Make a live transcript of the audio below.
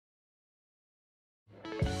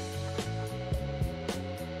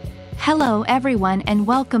Hello everyone and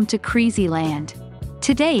welcome to Crazy Land.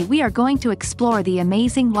 Today we are going to explore the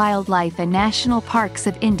amazing wildlife and national parks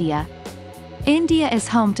of India. India is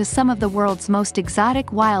home to some of the world's most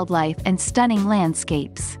exotic wildlife and stunning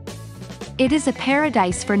landscapes. It is a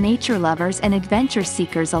paradise for nature lovers and adventure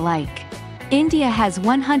seekers alike. India has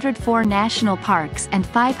 104 national parks and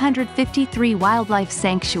 553 wildlife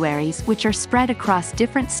sanctuaries which are spread across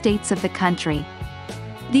different states of the country.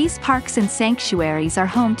 These parks and sanctuaries are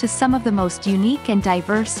home to some of the most unique and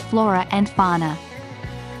diverse flora and fauna.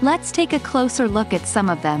 Let's take a closer look at some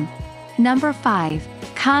of them. Number 5.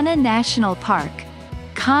 Kanha National Park.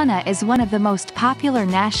 Kanha is one of the most popular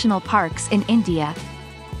national parks in India.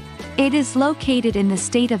 It is located in the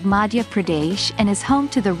state of Madhya Pradesh and is home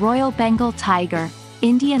to the Royal Bengal tiger,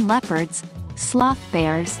 Indian leopards, sloth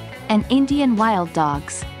bears, and Indian wild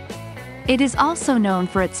dogs. It is also known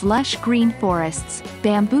for its lush green forests,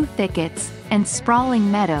 bamboo thickets, and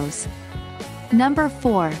sprawling meadows. Number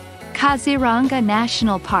 4. Kaziranga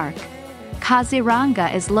National Park.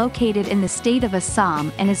 Kaziranga is located in the state of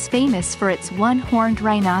Assam and is famous for its one-horned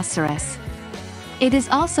rhinoceros. It is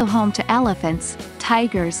also home to elephants,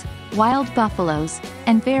 tigers, wild buffaloes,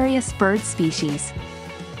 and various bird species.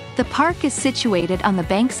 The park is situated on the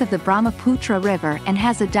banks of the Brahmaputra River and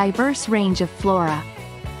has a diverse range of flora.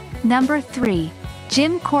 Number 3.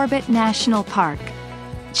 Jim Corbett National Park.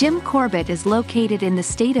 Jim Corbett is located in the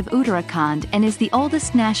state of Uttarakhand and is the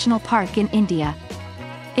oldest national park in India.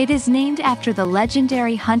 It is named after the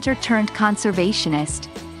legendary hunter-turned-conservationist,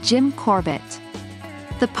 Jim Corbett.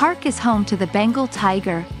 The park is home to the Bengal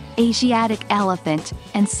tiger, Asiatic elephant,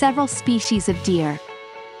 and several species of deer.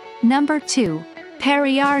 Number 2.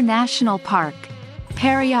 Periyar National Park.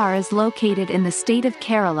 Periyar is located in the state of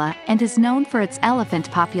Kerala and is known for its elephant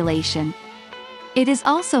population. It is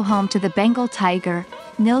also home to the Bengal tiger,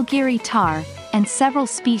 Nilgiri tahr, and several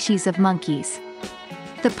species of monkeys.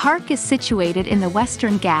 The park is situated in the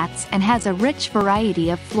Western Ghats and has a rich variety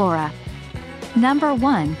of flora. Number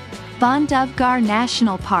 1. Bandhavgarh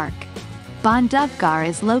National Park. Bandhavgarh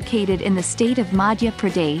is located in the state of Madhya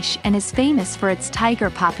Pradesh and is famous for its tiger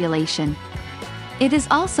population. It is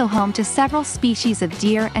also home to several species of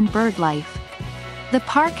deer and bird life. The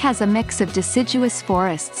park has a mix of deciduous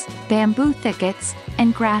forests, bamboo thickets,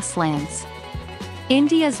 and grasslands.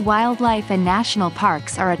 India's wildlife and national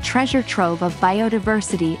parks are a treasure trove of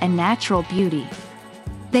biodiversity and natural beauty.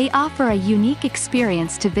 They offer a unique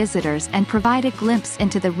experience to visitors and provide a glimpse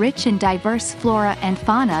into the rich and diverse flora and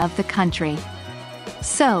fauna of the country.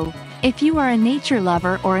 So, if you are a nature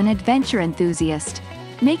lover or an adventure enthusiast,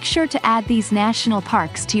 make sure to add these national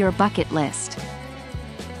parks to your bucket list.